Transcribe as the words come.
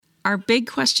Our big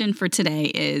question for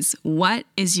today is, what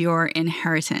is your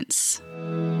inheritance?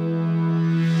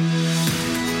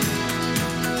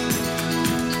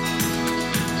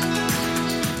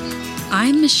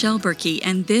 I'm Michelle Berkey,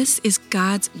 and this is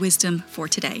God's Wisdom for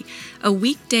Today, a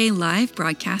weekday live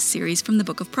broadcast series from the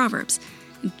book of Proverbs.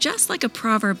 Just like a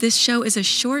proverb, this show is a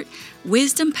short,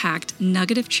 wisdom-packed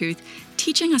nugget of truth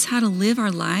teaching us how to live our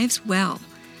lives well.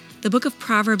 The book of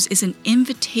Proverbs is an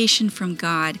invitation from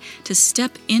God to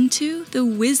step into the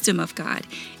wisdom of God.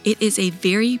 It is a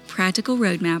very practical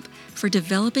roadmap for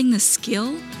developing the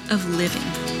skill of living.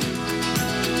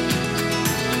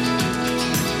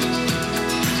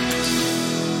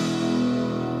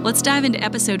 Let's dive into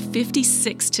episode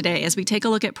 56 today as we take a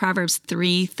look at Proverbs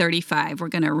 3:35. We're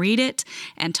going to read it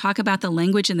and talk about the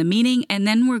language and the meaning, and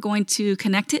then we're going to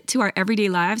connect it to our everyday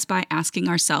lives by asking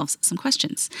ourselves some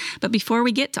questions. But before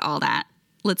we get to all that,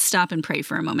 let's stop and pray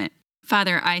for a moment.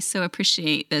 Father, I so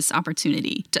appreciate this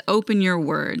opportunity to open your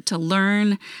word, to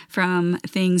learn from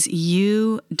things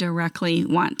you directly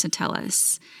want to tell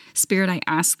us. Spirit, I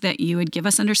ask that you would give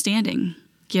us understanding.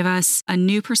 Give us a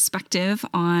new perspective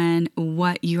on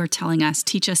what you are telling us.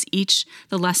 Teach us each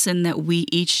the lesson that we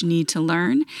each need to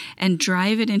learn and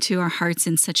drive it into our hearts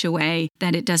in such a way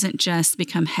that it doesn't just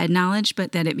become head knowledge,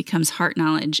 but that it becomes heart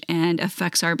knowledge and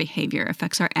affects our behavior,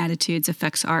 affects our attitudes,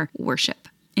 affects our worship.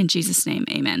 In Jesus' name,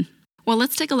 amen. Well,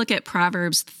 let's take a look at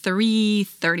Proverbs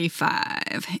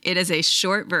 3:35. It is a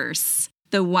short verse.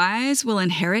 The wise will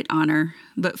inherit honor,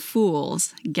 but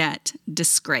fools get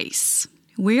disgrace.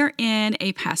 We are in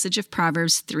a passage of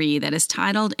Proverbs 3 that is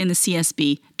titled in the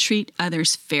CSB, Treat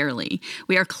Others Fairly.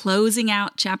 We are closing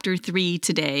out chapter 3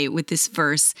 today with this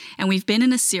verse, and we've been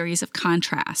in a series of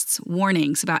contrasts,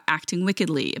 warnings about acting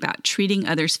wickedly, about treating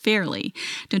others fairly.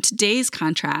 Now, today's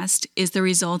contrast is the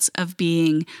results of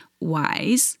being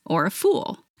wise or a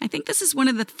fool. I think this is one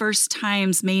of the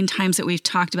main times that we've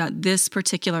talked about this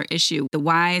particular issue, the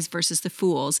wise versus the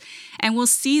fools. And we'll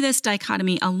see this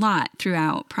dichotomy a lot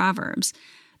throughout Proverbs.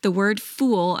 The word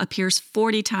fool appears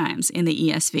 40 times in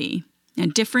the ESV.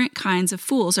 And different kinds of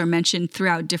fools are mentioned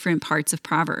throughout different parts of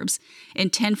Proverbs. In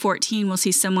 10:14, we'll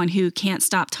see someone who can't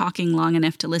stop talking long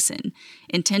enough to listen.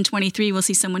 In 10:23, we'll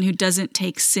see someone who doesn't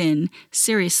take sin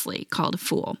seriously, called a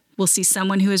fool. We'll see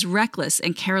someone who is reckless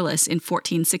and careless in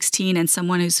 14:16 and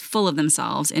someone who's full of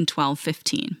themselves in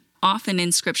 12:15. Often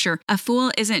in Scripture, a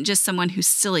fool isn't just someone who's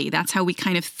silly. That's how we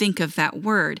kind of think of that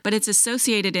word. But it's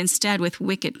associated instead with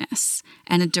wickedness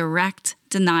and a direct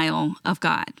denial of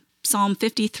God. Psalm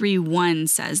 53:1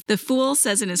 says, "The fool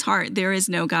says in his heart, there is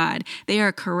no God. They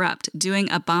are corrupt, doing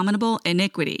abominable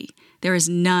iniquity. There is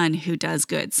none who does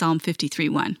good." Psalm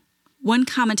 53:1. One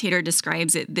commentator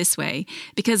describes it this way: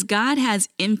 because God has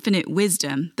infinite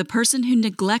wisdom, the person who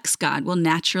neglects God will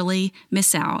naturally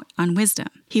miss out on wisdom.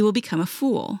 He will become a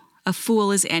fool. A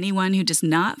fool is anyone who does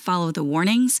not follow the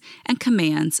warnings and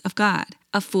commands of God.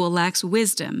 A fool lacks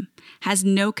wisdom, has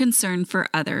no concern for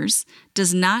others,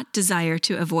 does not desire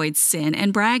to avoid sin,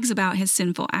 and brags about his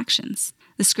sinful actions.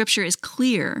 The scripture is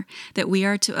clear that we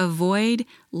are to avoid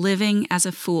living as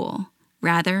a fool.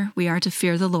 Rather, we are to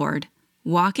fear the Lord,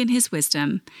 walk in his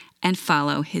wisdom, and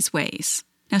follow his ways.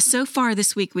 Now, so far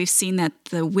this week, we've seen that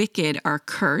the wicked are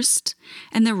cursed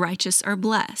and the righteous are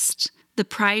blessed. The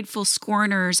prideful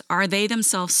scorners are they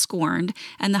themselves scorned,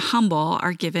 and the humble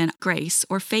are given grace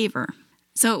or favor.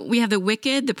 So we have the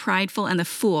wicked, the prideful, and the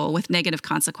fool with negative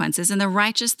consequences, and the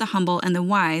righteous, the humble, and the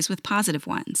wise with positive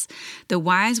ones. The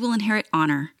wise will inherit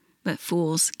honor, but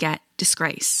fools get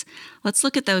disgrace. Let's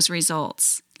look at those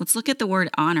results. Let's look at the word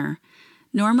honor.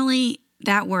 Normally,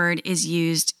 that word is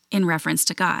used in reference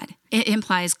to God. It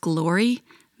implies glory,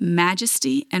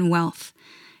 majesty, and wealth.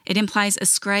 It implies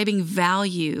ascribing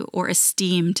value or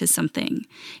esteem to something.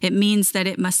 It means that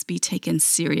it must be taken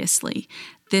seriously.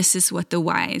 This is what the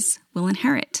wise will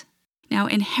inherit. Now,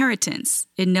 inheritance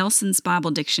in Nelson's Bible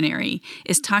Dictionary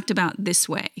is talked about this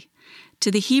way.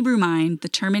 To the Hebrew mind, the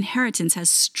term inheritance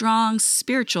has strong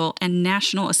spiritual and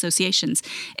national associations,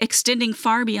 extending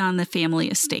far beyond the family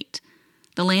estate.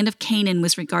 The land of Canaan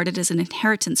was regarded as an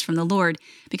inheritance from the Lord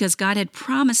because God had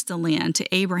promised the land to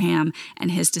Abraham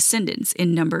and his descendants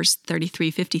in Numbers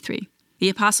 33:53. The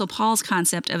Apostle Paul's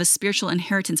concept of a spiritual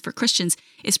inheritance for Christians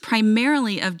is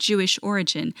primarily of Jewish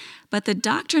origin, but the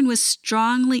doctrine was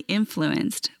strongly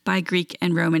influenced by Greek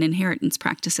and Roman inheritance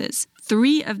practices.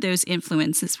 3 of those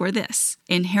influences were this: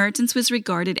 inheritance was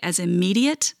regarded as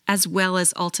immediate as well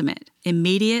as ultimate,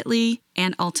 immediately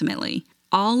and ultimately.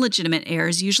 All legitimate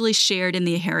heirs usually shared in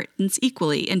the inheritance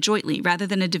equally and jointly rather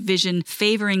than a division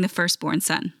favoring the firstborn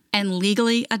son. And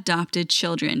legally adopted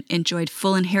children enjoyed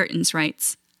full inheritance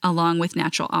rights along with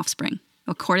natural offspring.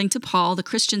 According to Paul, the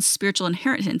Christian's spiritual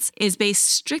inheritance is based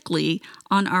strictly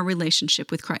on our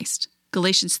relationship with Christ.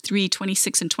 Galatians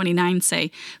 3:26 and 29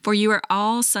 say, "For you are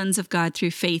all sons of God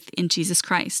through faith in Jesus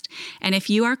Christ. And if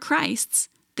you are Christ's,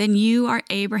 then you are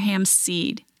Abraham's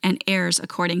seed and heirs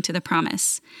according to the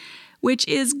promise," which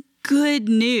is good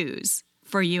news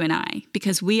for you and I,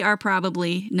 because we are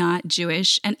probably not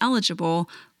Jewish and eligible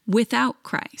without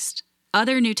Christ.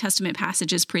 Other New Testament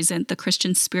passages present the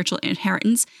Christian spiritual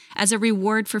inheritance as a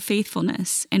reward for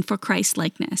faithfulness and for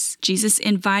Christ-likeness. Jesus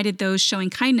invited those showing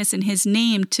kindness in his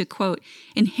name to, quote,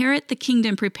 "inherit the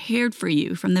kingdom prepared for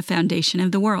you from the foundation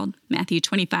of the world," Matthew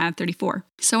 25:34.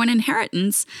 So an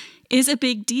inheritance is a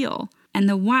big deal, and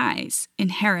the wise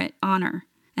inherit honor,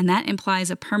 and that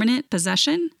implies a permanent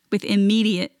possession with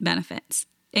immediate benefits.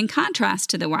 In contrast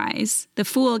to the wise, the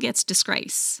fool gets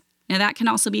disgrace. Now, that can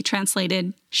also be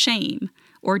translated shame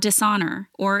or dishonor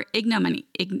or ignominy.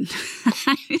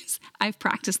 I've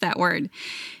practiced that word,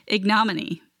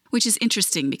 ignominy, which is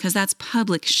interesting because that's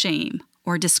public shame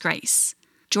or disgrace.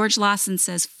 George Lawson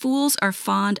says, "Fools are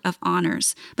fond of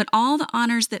honors, but all the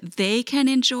honors that they can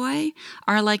enjoy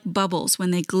are like bubbles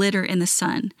when they glitter in the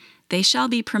sun. They shall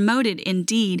be promoted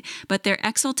indeed, but their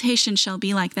exaltation shall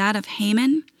be like that of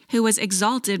Haman, who was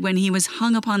exalted when he was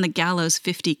hung upon the gallows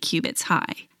 50 cubits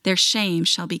high. Their shame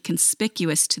shall be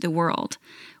conspicuous to the world,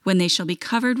 when they shall be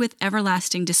covered with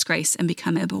everlasting disgrace and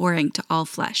become abhorring to all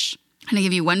flesh." I'm going to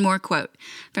give you one more quote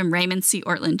from Raymond C.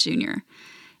 Ortlund Jr.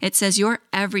 It says, "Your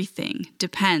everything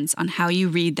depends on how you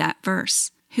read that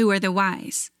verse. Who are the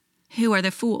wise? Who are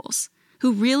the fools?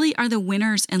 Who really are the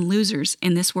winners and losers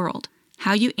in this world?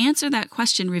 How you answer that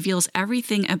question reveals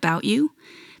everything about you,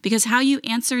 because how you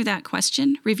answer that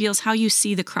question reveals how you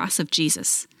see the cross of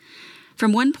Jesus.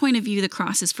 From one point of view, the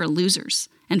cross is for losers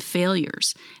and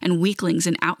failures and weaklings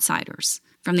and outsiders.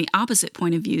 From the opposite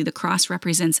point of view, the cross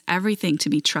represents everything to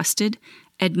be trusted,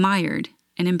 admired,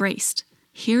 and embraced.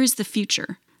 Here is the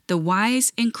future. The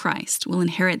wise in Christ will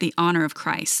inherit the honor of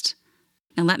Christ.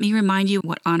 Now let me remind you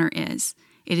what honor is.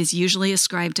 It is usually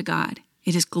ascribed to God.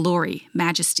 It is glory,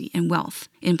 majesty, and wealth.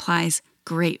 It implies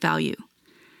great value.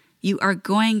 You are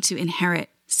going to inherit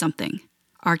something.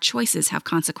 Our choices have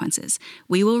consequences.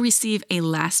 We will receive a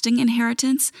lasting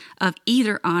inheritance of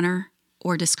either honor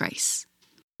or disgrace.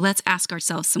 Let's ask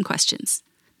ourselves some questions.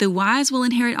 The wise will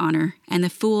inherit honor, and the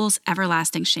fools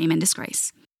everlasting shame and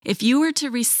disgrace. If you were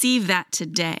to receive that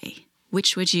today,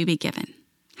 which would you be given?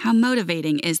 How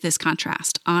motivating is this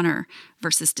contrast, honor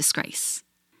versus disgrace?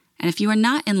 And if you are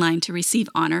not in line to receive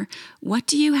honor, what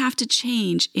do you have to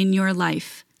change in your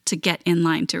life to get in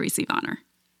line to receive honor?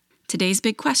 Today's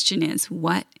big question is,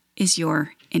 what is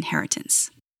your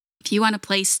inheritance? If you want a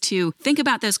place to think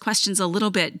about those questions a little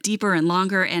bit deeper and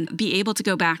longer and be able to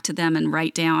go back to them and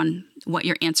write down what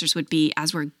your answers would be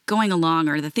as we're going along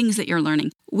or the things that you're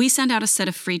learning, we send out a set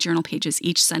of free journal pages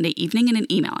each Sunday evening in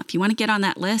an email. If you want to get on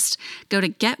that list, go to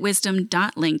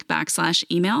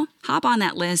getwisdom.link/email, hop on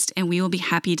that list, and we will be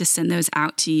happy to send those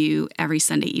out to you every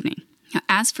Sunday evening. Now,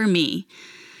 as for me,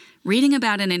 reading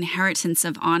about an inheritance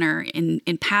of honor in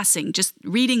passing, just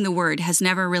reading the word has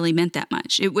never really meant that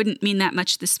much. It wouldn't mean that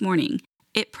much this morning.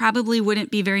 It probably wouldn't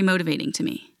be very motivating to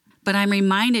me. But I'm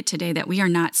reminded today that we are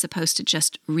not supposed to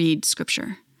just read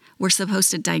Scripture. We're supposed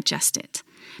to digest it.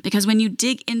 Because when you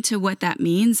dig into what that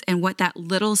means and what that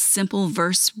little simple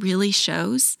verse really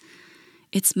shows,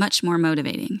 it's much more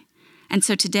motivating. And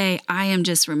so today I am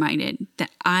just reminded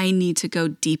that I need to go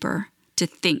deeper, to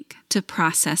think, to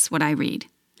process what I read.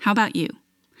 How about you?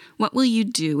 What will you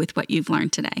do with what you've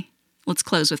learned today? Let's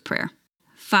close with prayer.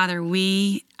 Father,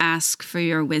 we ask for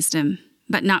your wisdom,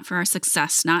 but not for our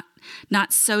success, not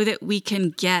so that we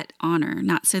can get honor,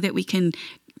 not so that we can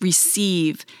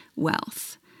receive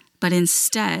wealth, but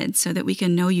instead so that we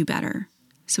can know you better,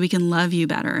 so we can love you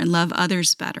better and love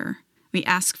others better. We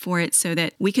ask for it so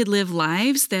that we could live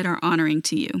lives that are honoring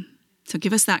to you. So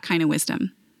give us that kind of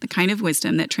wisdom, the kind of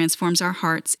wisdom that transforms our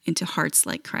hearts into hearts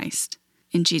like Christ.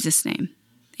 In Jesus' name,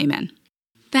 amen.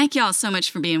 Thank you all so much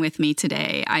for being with me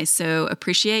today. I so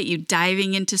appreciate you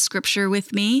diving into Scripture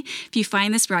with me. If you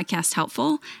find this broadcast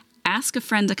helpful, ask a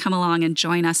friend to come along and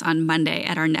join us on Monday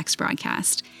at our next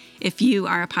broadcast. If you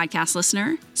are a podcast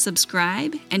listener,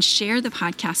 subscribe and share the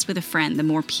podcast with a friend. The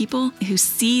more people who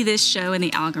see this show in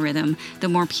the algorithm, the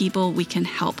more people we can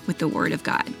help with the Word of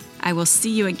God. I will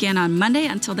see you again on Monday.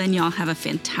 Until then, y'all have a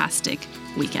fantastic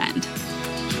weekend.